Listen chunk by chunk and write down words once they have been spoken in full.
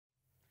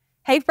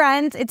Hey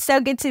friends, it's so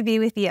good to be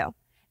with you.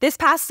 This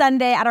past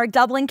Sunday at our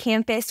Dublin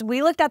campus,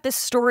 we looked at the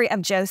story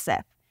of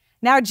Joseph.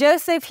 Now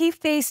Joseph, he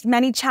faced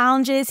many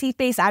challenges, he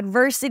faced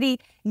adversity,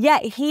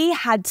 yet he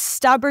had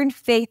stubborn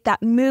faith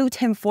that moved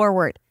him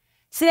forward.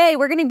 Today,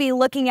 we're going to be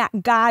looking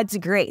at God's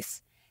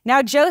grace.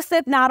 Now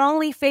Joseph not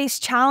only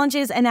faced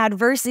challenges and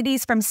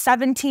adversities from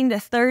 17 to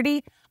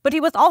 30, but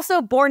he was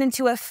also born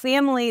into a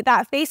family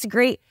that faced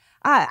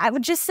I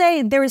would just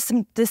say there was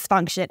some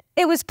dysfunction.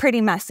 It was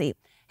pretty messy.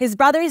 His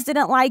brothers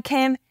didn't like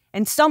him,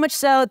 and so much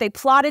so they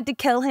plotted to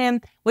kill him,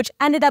 which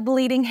ended up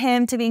leading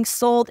him to being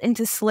sold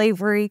into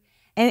slavery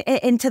and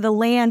into the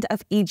land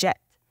of Egypt.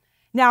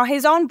 Now,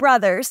 his own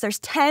brothers, there's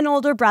 10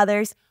 older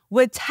brothers,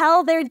 would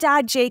tell their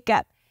dad,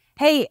 Jacob,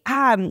 hey,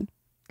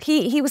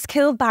 he was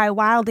killed by a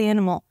wild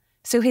animal.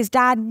 So his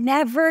dad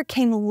never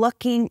came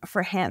looking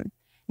for him.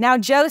 Now,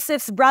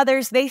 Joseph's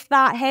brothers, they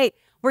thought, hey,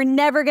 we're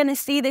never going to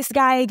see this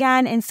guy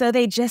again. And so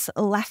they just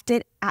left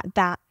it at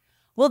that.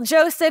 Well,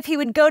 Joseph, he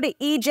would go to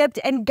Egypt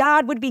and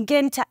God would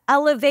begin to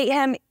elevate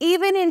him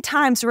even in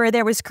times where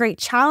there was great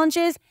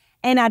challenges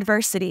and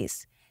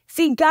adversities.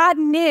 See, God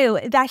knew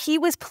that he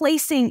was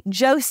placing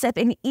Joseph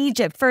in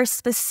Egypt for a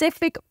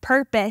specific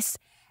purpose.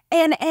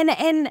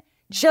 And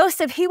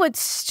Joseph, he would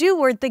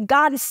steward the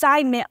God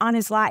assignment on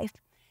his life.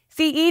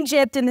 See,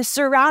 Egypt and the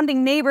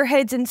surrounding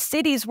neighborhoods and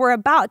cities were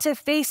about to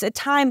face a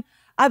time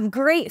of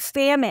great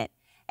famine.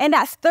 And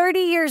at 30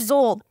 years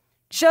old,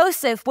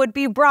 Joseph would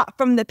be brought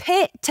from the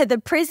pit to the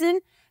prison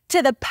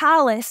to the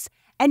palace,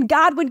 and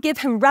God would give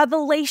him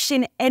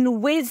revelation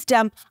and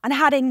wisdom on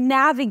how to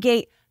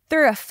navigate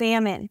through a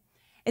famine.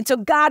 And so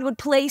God would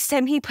place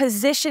him, he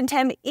positioned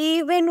him,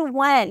 even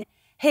when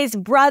his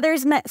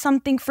brothers meant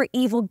something for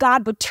evil,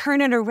 God would turn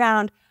it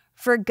around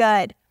for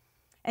good.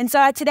 And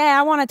so today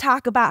I want to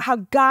talk about how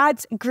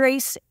God's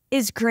grace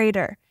is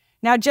greater.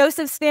 Now,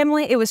 Joseph's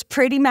family, it was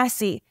pretty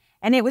messy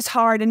and it was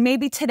hard. And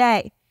maybe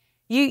today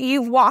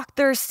you've walked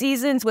through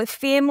seasons with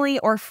family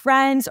or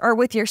friends or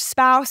with your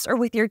spouse or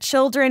with your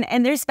children,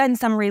 and there's been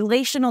some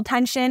relational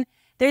tension.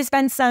 There's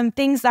been some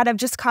things that have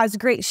just caused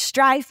great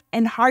strife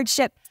and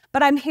hardship.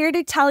 But I'm here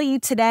to tell you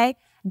today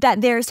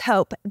that there's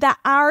hope, that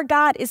our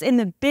God is in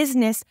the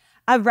business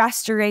of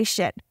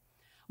restoration.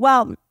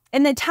 Well,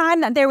 in the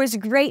time that there was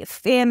great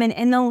famine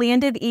in the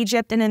land of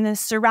Egypt and in the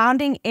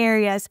surrounding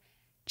areas,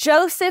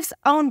 Joseph's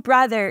own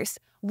brothers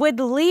would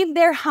leave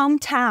their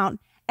hometown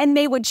and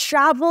they would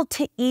travel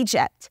to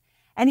Egypt.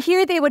 And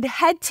here they would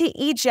head to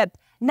Egypt,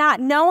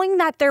 not knowing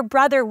that their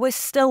brother was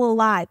still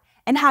alive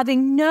and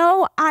having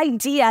no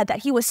idea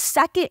that he was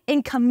second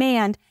in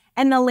command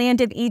in the land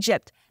of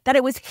Egypt, that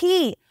it was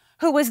he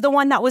who was the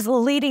one that was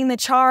leading the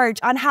charge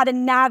on how to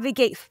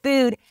navigate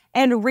food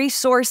and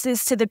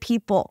resources to the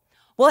people.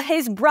 Well,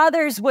 his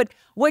brothers would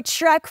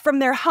trek from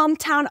their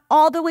hometown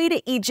all the way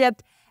to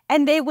Egypt,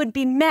 and they would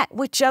be met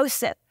with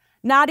Joseph,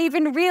 not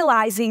even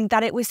realizing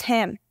that it was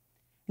him.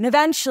 And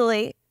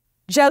eventually,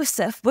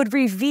 Joseph would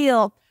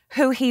reveal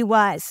who he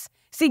was.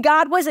 See,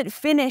 God wasn't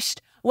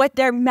finished with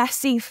their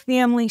messy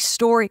family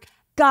story.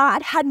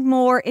 God had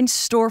more in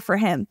store for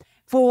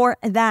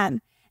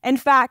them. In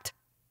fact,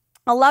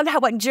 I love how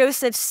what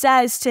Joseph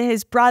says to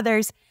his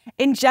brothers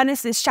in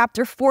Genesis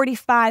chapter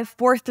 45,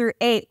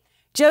 4-8.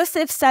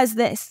 Joseph says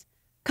this,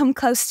 "Come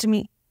close to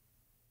me."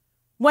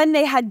 When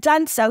they had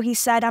done so, he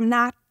said,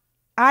 I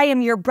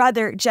am your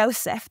brother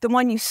Joseph, the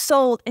one you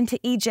sold into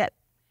Egypt.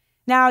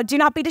 Now, do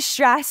not be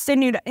distressed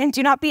and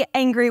do not be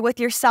angry with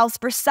yourselves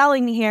for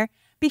selling me here,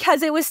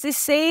 because it was to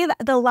save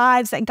the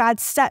lives that God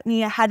set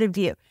me ahead of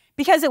you.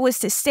 Because it was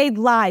to save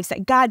lives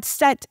that God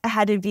set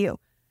ahead of you.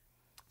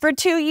 For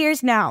 2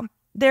 years now,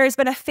 there has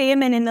been a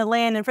famine in the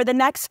land, and for the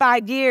next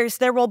 5 years,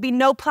 there will be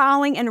no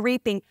plowing and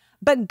reaping.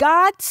 But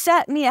God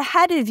set me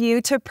ahead of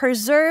you to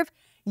preserve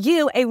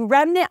you a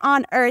remnant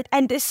on earth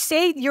and to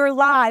save your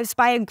lives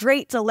by a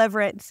great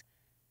deliverance.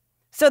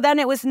 So then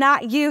it was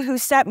not you who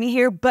sent me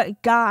here,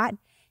 but God.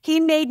 He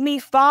made me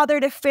father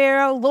to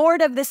Pharaoh,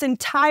 lord of this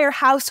entire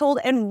household,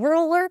 and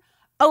ruler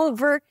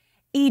over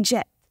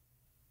Egypt.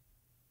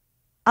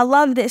 I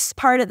love this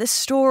part of the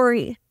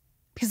story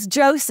because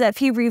Joseph,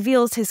 he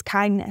reveals his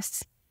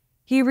kindness.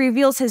 He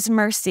reveals his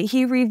mercy.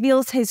 He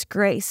reveals his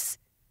grace.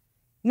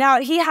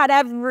 Now, he had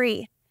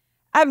every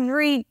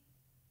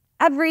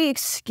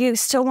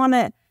excuse to want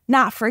to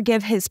not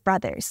forgive his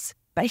brothers.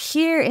 But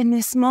here in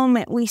this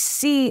moment, we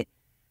see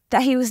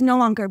that he was no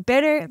longer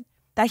bitter,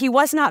 that he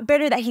was not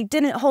bitter, that he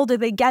didn't hold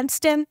it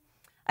against them,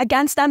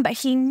 but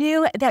he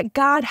knew that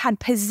God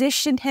had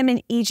positioned him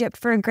in Egypt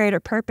for a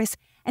greater purpose,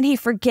 and he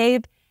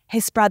forgave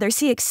his brothers.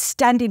 He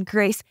extended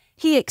grace.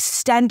 He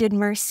extended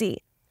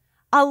mercy.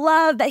 I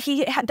love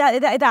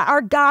that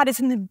our God is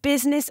in the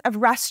business of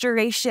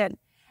restoration.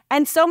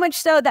 And so much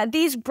so that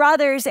these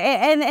brothers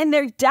and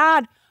their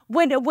dad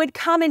would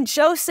come, and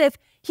Joseph,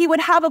 he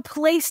would have a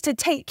place to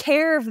take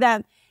care of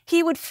them.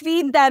 He would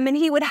feed them and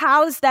he would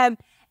house them.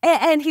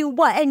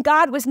 And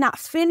God was not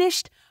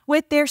finished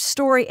with their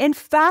story. In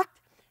fact,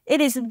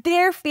 it is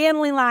their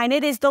family line.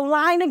 It is the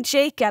line of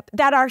Jacob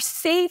that our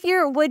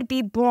Savior would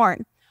be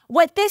born.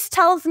 What this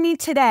tells me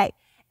today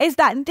is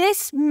that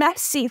this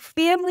messy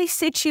family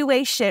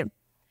situation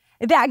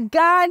that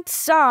God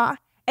saw,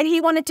 and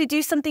he wanted to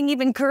do something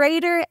even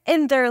greater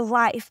in their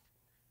life.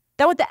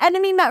 That what the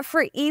enemy meant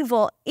for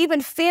evil,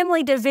 even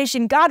family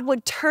division, God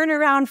would turn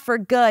around for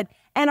good,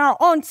 and our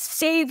own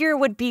Savior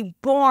would be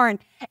born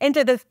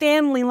into the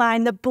family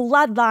line, the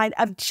bloodline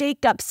of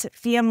Jacob's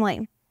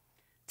family.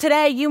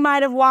 Today, you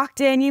might have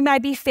walked in, you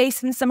might be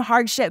facing some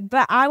hardship,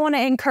 but I want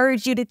to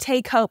encourage you to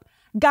take hope.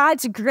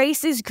 God's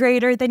grace is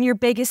greater than your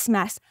biggest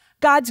mess.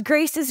 God's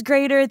grace is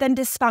greater than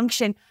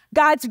dysfunction.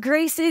 God's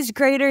grace is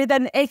greater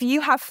than if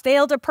you have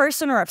failed a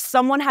person or if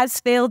someone has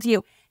failed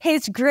you.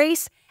 His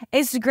grace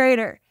is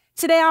greater.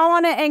 Today, I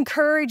want to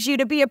encourage you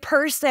to be a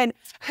person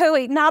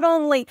who not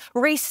only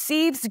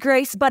receives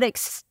grace, but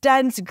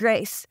extends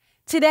grace.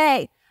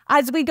 Today,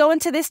 as we go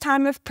into this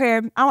time of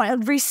prayer, I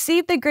want to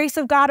receive the grace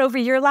of God over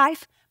your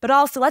life, but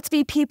also let's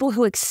be people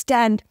who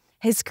extend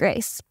his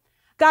grace.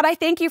 God, I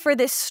thank you for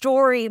this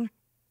story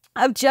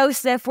of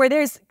Joseph where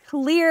there's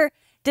clear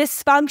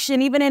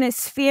dysfunction even in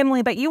his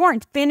family, but you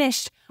weren't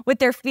finished with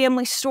their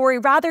family story.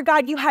 Rather,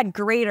 God, you had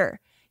greater.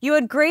 You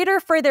had greater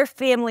for their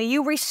family.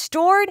 You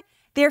restored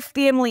their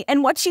family.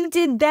 And what you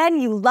did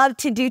then, you love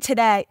to do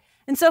today.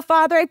 And so,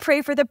 Father, I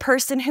pray for the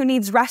person who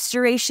needs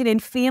restoration in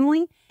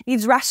family,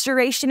 needs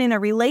restoration in a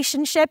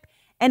relationship,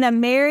 in a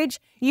marriage.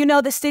 You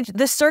know the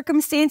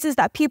circumstances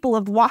that people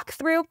have walked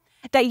through,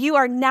 that you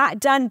are not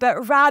done,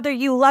 but rather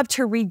you love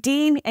to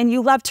redeem and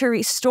you love to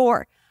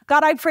restore.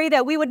 God, I pray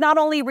that we would not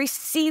only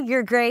receive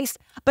your grace,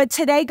 but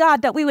today,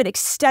 God, that we would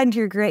extend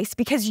your grace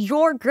because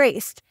your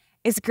grace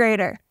is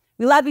greater.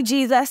 We love you,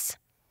 Jesus.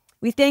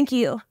 We thank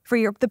you for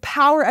the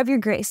power of your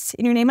grace.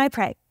 In your name I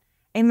pray.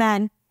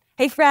 Amen.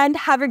 Hey, friend,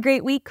 have a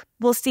great week.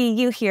 We'll see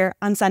you here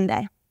on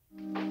Sunday.